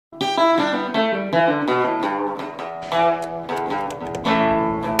The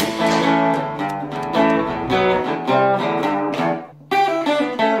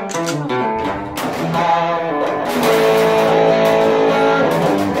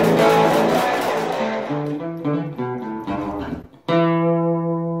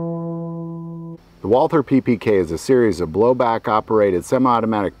Walther PPK is a series of blowback-operated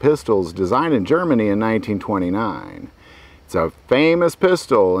semi-automatic pistols designed in Germany in 1929. It's a famous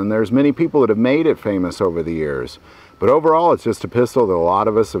pistol, and there's many people that have made it famous over the years. But overall, it's just a pistol that a lot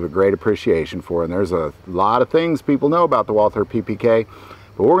of us have a great appreciation for, and there's a lot of things people know about the Walther PPK.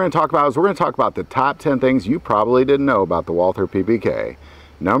 But what we're going to talk about is we're going to talk about the top 10 things you probably didn't know about the Walther PPK.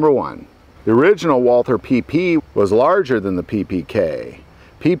 Number 1. The original Walther PP was larger than the PPK.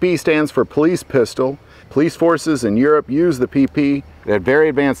 PP stands for police pistol. Police forces in Europe used the PP. It had very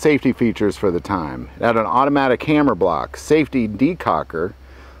advanced safety features for the time. It had an automatic hammer block, safety decocker,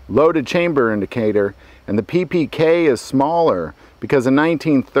 loaded chamber indicator, and the PPK is smaller because in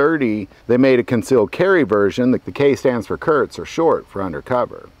 1930 they made a concealed carry version. The K stands for Kurtz, or short for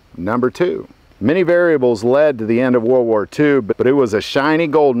undercover. Number 2. Many variables led to the end of World War II, but it was a shiny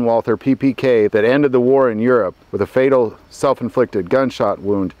golden Walther PPK that ended the war in Europe with a fatal self-inflicted gunshot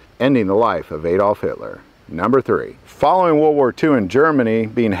wound, ending the life of Adolf Hitler. Number 3. Following World War II and Germany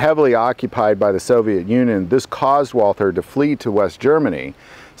being heavily occupied by the Soviet Union, this caused Walther to flee to West Germany,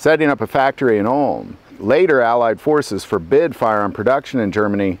 setting up a factory in Ulm. Later, Allied forces forbid firearm production in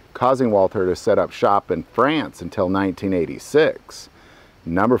Germany, causing Walther to set up shop in France until 1986.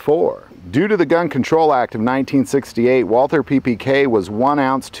 Number 4. Due to the Gun Control Act of 1968, Walther PPK was 1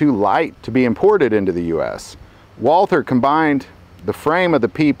 ounce too light to be imported into the U.S. Walther combined the frame of the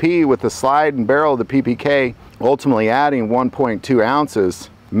PP with the slide and barrel of the PPK, ultimately adding 1.2 ounces,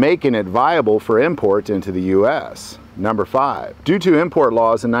 making it viable for import into the U.S. Number 5. Due to import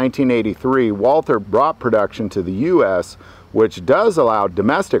laws in 1983, Walther brought production to the U.S., which does allow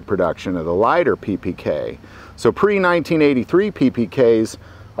domestic production of the lighter PPK. So pre-1983 PPKs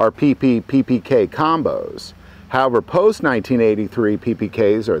are PP-PPK combos. However, post-1983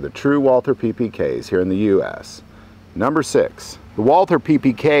 PPKs are the true Walther PPKs here in the U.S. Number 6. The Walther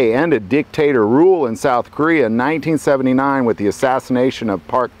PPK ended dictator rule in South Korea in 1979 with the assassination of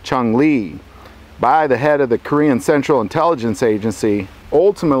Park Chung-lee by the head of the Korean Central Intelligence Agency,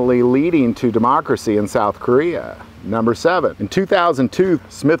 ultimately leading to democracy in South Korea. Number 7. In 2002,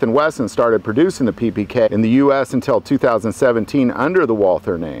 Smith & Wesson started producing the PPK in the U.S. until 2017 under the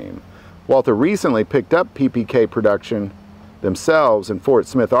Walther name. Walther recently picked up PPK production themselves in Fort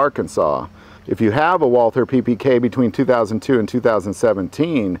Smith, Arkansas. If you have a Walther PPK between 2002 and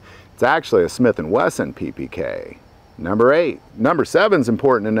 2017, it's actually a Smith & Wesson PPK. Number 8. Number 7 is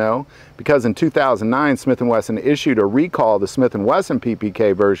important to know because in 2009 Smith & Wesson issued a recall of the Smith & Wesson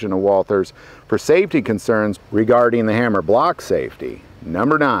PPK version of Walthers for safety concerns regarding the hammer block safety.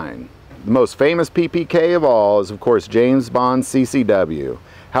 Number 9. The most famous PPK of all is of course James Bond's CCW.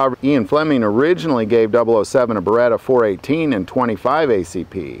 However, Ian Fleming originally gave 007 a Beretta 418 and 25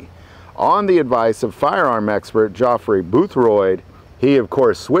 ACP. On the advice of firearm expert Geoffrey Boothroyd, he of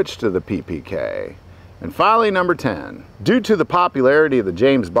course switched to the PPK. And finally, number 10. Due to the popularity of the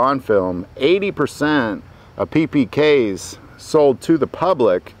James Bond film, 80% of PPKs sold to the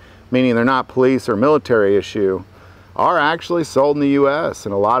public, meaning they're not police or military issue, are actually sold in the U.S.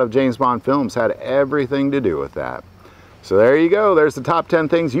 And a lot of James Bond films had everything to do with that. So there you go. There's the top 10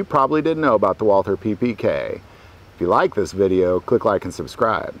 things you probably didn't know about the Walther PPK. If you like this video, click like and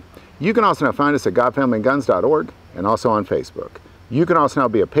subscribe. You can also now find us at godfamilyguns.org and also on Facebook. You can also now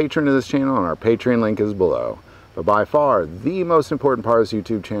be a patron of this channel, and our Patreon link is below. But by far, the most important part of this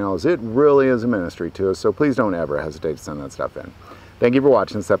YouTube channel is it really is a ministry to us, so please don't ever hesitate to send that stuff in. Thank you for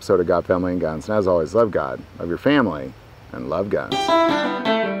watching this episode of God, Family, and Guns. And as always, love God, love your family, and love guns.